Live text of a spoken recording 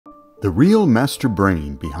The real master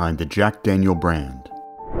brain behind the Jack Daniel brand.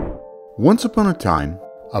 Once upon a time,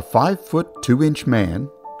 a 5-foot 2-inch man,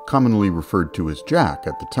 commonly referred to as Jack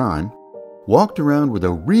at the time, walked around with a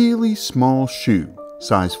really small shoe,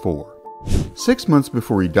 size 4. 6 months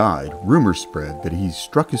before he died, rumors spread that he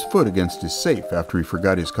struck his foot against his safe after he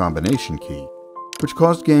forgot his combination key, which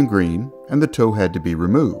caused gangrene and the toe had to be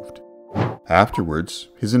removed. Afterwards,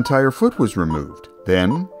 his entire foot was removed,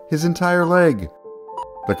 then his entire leg.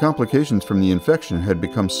 The complications from the infection had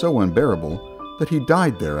become so unbearable that he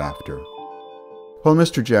died thereafter. While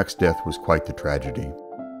Mr. Jack's death was quite the tragedy,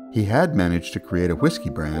 he had managed to create a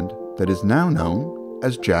whiskey brand that is now known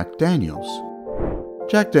as Jack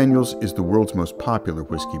Daniel's. Jack Daniel's is the world's most popular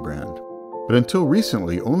whiskey brand, but until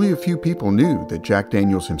recently only a few people knew that Jack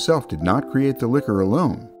Daniel's himself did not create the liquor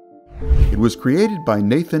alone. It was created by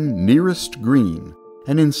Nathan Nearest Green,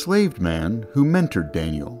 an enslaved man who mentored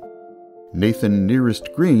Daniel. Nathan Nearest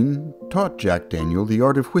Green taught Jack Daniel the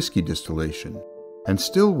art of whiskey distillation, and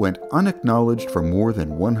still went unacknowledged for more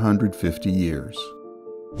than 150 years.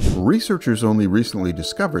 Researchers only recently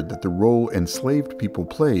discovered that the role enslaved people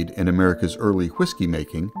played in America's early whiskey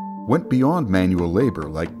making went beyond manual labor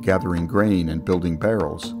like gathering grain and building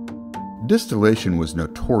barrels. Distillation was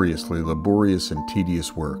notoriously laborious and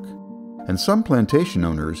tedious work, and some plantation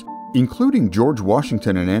owners, including George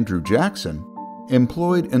Washington and Andrew Jackson,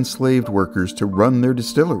 employed enslaved workers to run their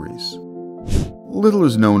distilleries. Little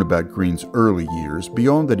is known about Green's early years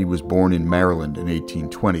beyond that he was born in Maryland in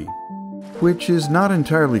 1820, which is not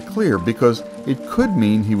entirely clear because it could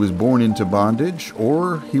mean he was born into bondage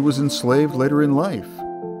or he was enslaved later in life.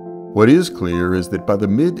 What is clear is that by the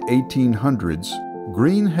mid-1800s,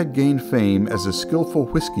 Green had gained fame as a skillful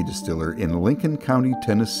whiskey distiller in Lincoln County,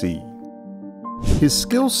 Tennessee. His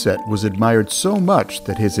skill set was admired so much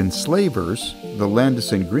that his enslavers, the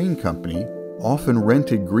Landis and Green Company, often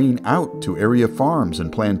rented Green out to area farms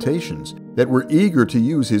and plantations that were eager to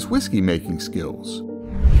use his whiskey-making skills.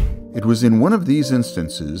 It was in one of these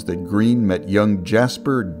instances that Green met young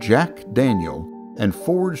Jasper Jack Daniel and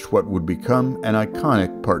forged what would become an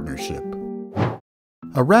iconic partnership.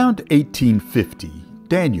 Around 1850,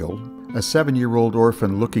 Daniel, a 7-year-old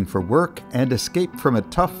orphan looking for work and escaped from a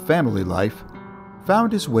tough family life,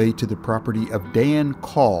 found his way to the property of Dan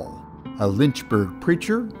Call, a Lynchburg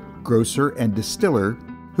preacher, grocer, and distiller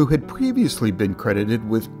who had previously been credited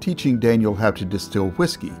with teaching Daniel how to distill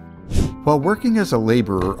whiskey. While working as a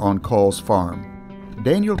laborer on Call's farm,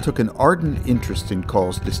 Daniel took an ardent interest in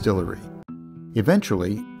Call's distillery.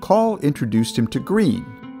 Eventually, Call introduced him to Green,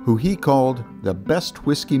 who he called the best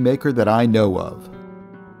whiskey maker that I know of.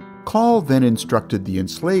 Call then instructed the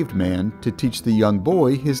enslaved man to teach the young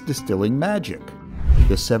boy his distilling magic.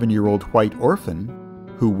 The 7-year-old white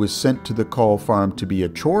orphan, who was sent to the Call farm to be a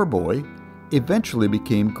chore boy, eventually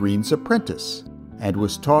became Green's apprentice and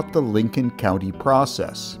was taught the Lincoln County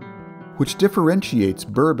process, which differentiates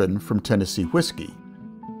bourbon from Tennessee whiskey,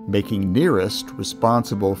 making Nearest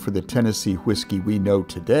responsible for the Tennessee whiskey we know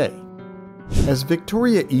today. As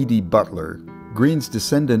Victoria E.D. Butler, Green's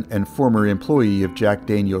descendant and former employee of Jack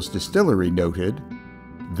Daniel's distillery, noted,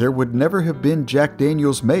 "There would never have been Jack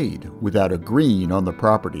Daniel's made without a Green on the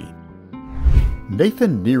property."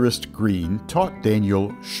 Nathan Nearest Green taught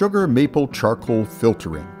Daniel sugar maple charcoal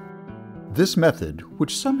filtering. This method,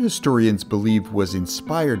 which some historians believe was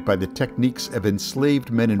inspired by the techniques of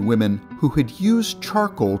enslaved men and women who had used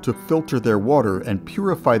charcoal to filter their water and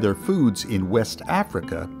purify their foods in West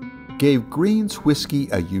Africa, gave Green's whiskey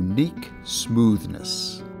a unique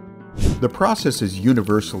smoothness. The process is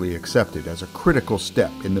universally accepted as a critical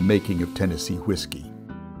step in the making of Tennessee whiskey.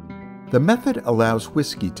 The method allows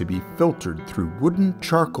whiskey to be filtered through wooden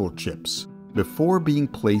charcoal chips before being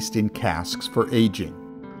placed in casks for aging.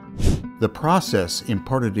 The process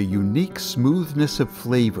imparted a unique smoothness of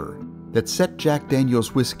flavor that set Jack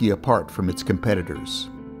Daniel's whiskey apart from its competitors.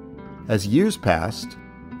 As years passed,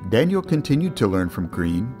 Daniel continued to learn from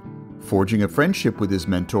Green, forging a friendship with his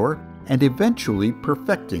mentor and eventually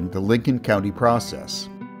perfecting the Lincoln County process,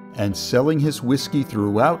 and selling his whiskey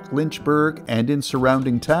throughout Lynchburg and in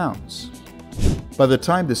surrounding towns. By the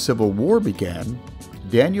time the Civil War began,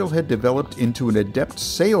 Daniel had developed into an adept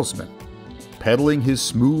salesman, peddling his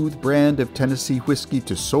smooth brand of Tennessee whiskey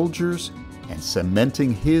to soldiers and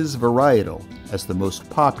cementing his varietal as the most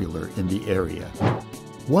popular in the area.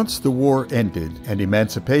 Once the war ended and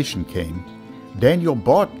emancipation came, Daniel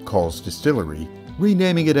bought Call's distillery,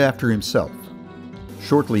 renaming it after himself.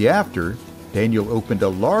 Shortly after, Daniel opened a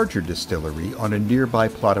larger distillery on a nearby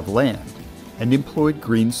plot of land and employed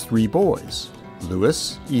Green's 3 boys,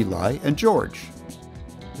 Louis, Eli, and George.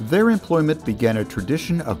 Their employment began a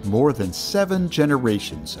tradition of more than 7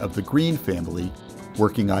 generations of the Green family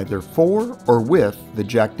working either for or with the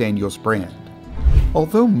Jack Daniel's brand.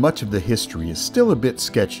 Although much of the history is still a bit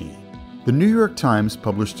sketchy, the New York Times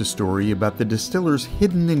published a story about the distiller's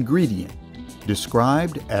hidden ingredient,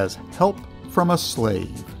 described as help from a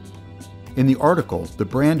slave. In the article, the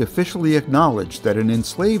brand officially acknowledged that an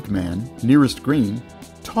enslaved man, Nearest Green,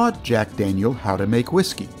 taught Jack Daniel how to make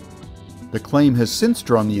whiskey. The claim has since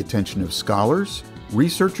drawn the attention of scholars,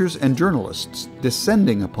 researchers, and journalists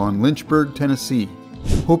descending upon Lynchburg, Tennessee,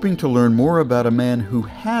 hoping to learn more about a man who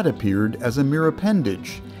had appeared as a mere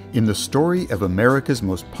appendage in the story of America's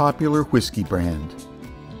most popular whiskey brand.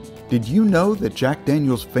 Did you know that Jack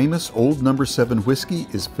Daniel's famous Old No. 7 whiskey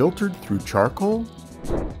is filtered through charcoal?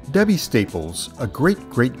 Debbie Staples, a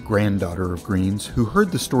great-great-granddaughter of Green's who heard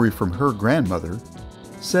the story from her grandmother,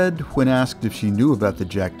 said when asked if she knew about the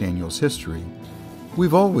Jack Daniel's history,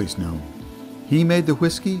 "We've always known. He made the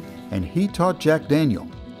whiskey and he taught Jack Daniel.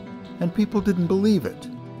 And people didn't believe it.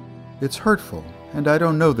 It's hurtful, and I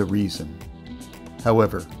don't know the reason."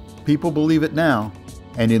 However, people believe it now,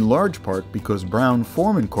 and in large part because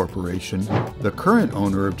Brown-Forman Corporation, the current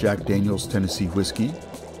owner of Jack Daniel's Tennessee Whiskey,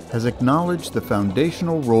 has acknowledged the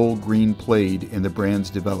foundational role Green played in the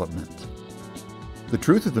brand's development. The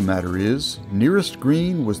truth of the matter is, Nearest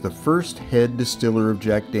Green was the first head distiller of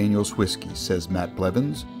Jack Daniel's whiskey, says Matt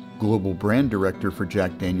Blevins, Global Brand Director for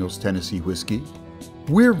Jack Daniel's Tennessee Whiskey.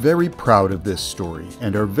 We're very proud of this story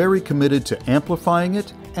and are very committed to amplifying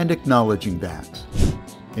it and acknowledging that.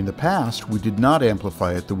 In the past, we did not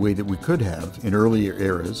amplify it the way that we could have in earlier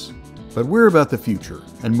eras, but we're about the future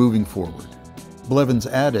and moving forward. Blevins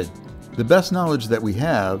added, "The best knowledge that we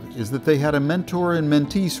have is that they had a mentor and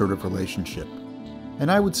mentee sort of relationship, and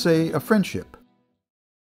I would say a friendship."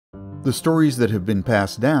 The stories that have been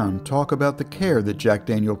passed down talk about the care that Jack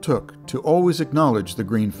Daniel took to always acknowledge the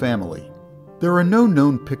Green family. There are no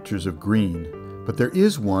known pictures of Green, but there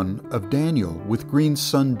is one of Daniel with Green's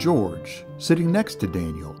son George sitting next to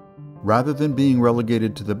Daniel, rather than being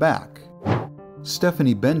relegated to the back.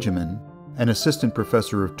 Stephanie Benjamin, an assistant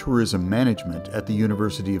professor of tourism management at the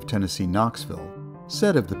University of Tennessee, Knoxville,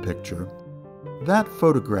 said of the picture, "That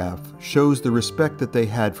photograph shows the respect that they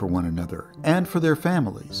had for one another and for their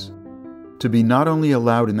families. To be not only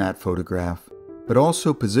allowed in that photograph, but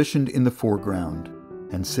also positioned in the foreground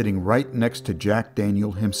and sitting right next to Jack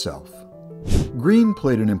Daniel himself." Green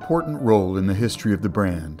played an important role in the history of the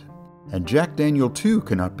brand, and Jack Daniel too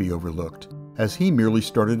cannot be overlooked, as he merely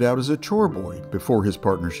started out as a chore boy before his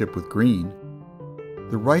partnership with Green.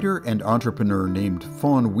 The writer and entrepreneur named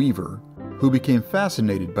Fawn Weaver, who became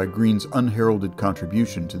fascinated by Green's unheralded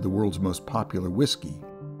contribution to the world's most popular whiskey,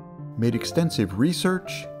 made extensive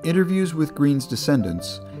research, interviews with Green's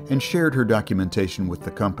descendants, and shared her documentation with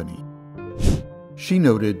the company. She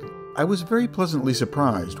noted, "I was very pleasantly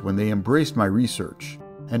surprised when they embraced my research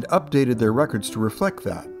and updated their records to reflect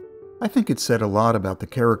that. I think it said a lot about the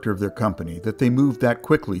character of their company that they moved that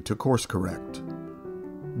quickly to course correct."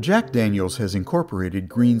 Jack Daniel's has incorporated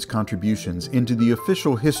Green's contributions into the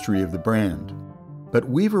official history of the brand, but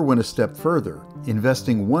Weaver went a step further,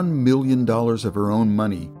 investing $1 million of her own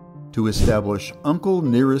money to establish Uncle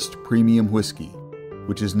Nearest Premium Whiskey,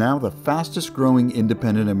 which is now the fastest-growing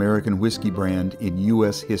independent American whiskey brand in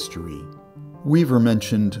U.S. history. Weaver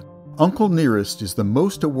mentioned, "Uncle Nearest is the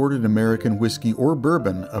most awarded American whiskey or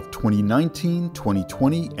bourbon of 2019,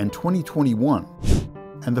 2020, and 2021.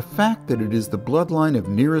 And the fact that it is the bloodline of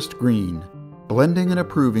Nearest Green, blending and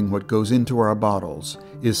approving what goes into our bottles,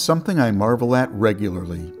 is something I marvel at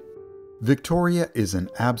regularly. Victoria is an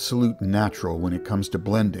absolute natural when it comes to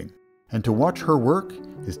blending, and to watch her work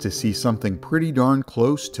is to see something pretty darn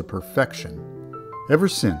close to perfection." Ever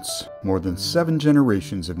since, more than 7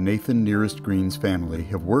 generations of Nathan Nearest Green's family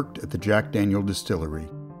have worked at the Jack Daniel Distillery,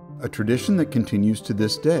 a tradition that continues to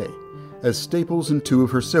this day, as Staples and 2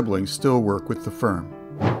 of her siblings still work with the firm.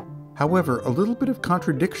 However, a little bit of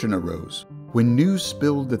contradiction arose when news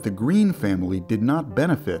spilled that the Green family did not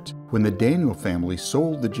benefit when the Daniel family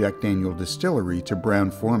sold the Jack Daniel Distillery to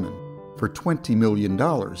Brown-Forman for $20 million in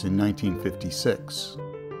 1956.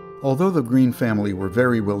 Although the Green family were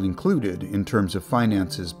very well included in terms of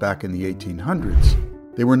finances back in the 1800s,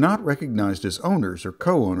 they were not recognized as owners or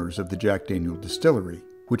co-owners of the Jack Daniel Distillery,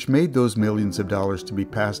 which made those millions of dollars to be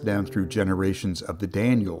passed down through generations of the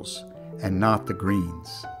Daniels and not the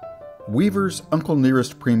Greens. Weaver's Uncle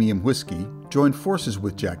Nearest Premium Whiskey joined forces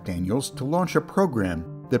with Jack Daniel's to launch a program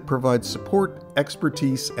that provides support,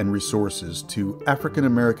 expertise, and resources to African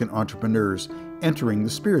American entrepreneurs entering the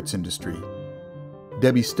spirits industry.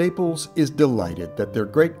 Debbie Staples is delighted that their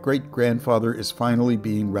great-great-grandfather is finally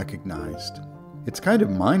being recognized. It's kind of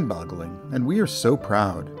mind-boggling, and we are so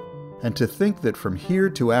proud. And to think that from here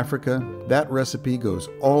to Africa, that recipe goes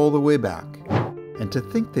all the way back. And to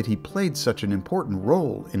think that he played such an important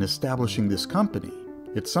role in establishing this company,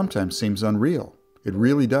 it sometimes seems unreal. It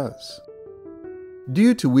really does.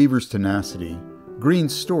 Due to Weaver's tenacity,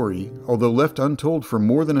 Green's story, although left untold for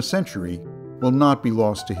more than a century, will not be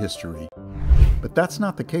lost to history. But that's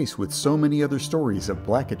not the case with so many other stories of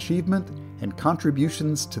Black achievement and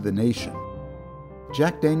contributions to the nation.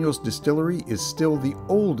 Jack Daniel's Distillery is still the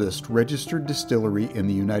oldest registered distillery in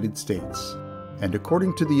the United States, and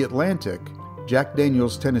according to The Atlantic, Jack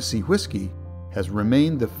Daniel's Tennessee Whiskey has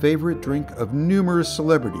remained the favorite drink of numerous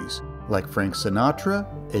celebrities like Frank Sinatra,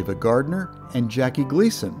 Ava Gardner, and Jackie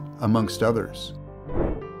Gleason, amongst others.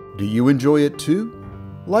 Do you enjoy it too?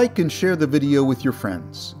 Like and share the video with your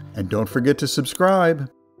friends, and don't forget to subscribe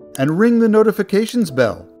and ring the notifications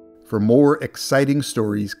bell for more exciting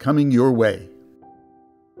stories coming your way.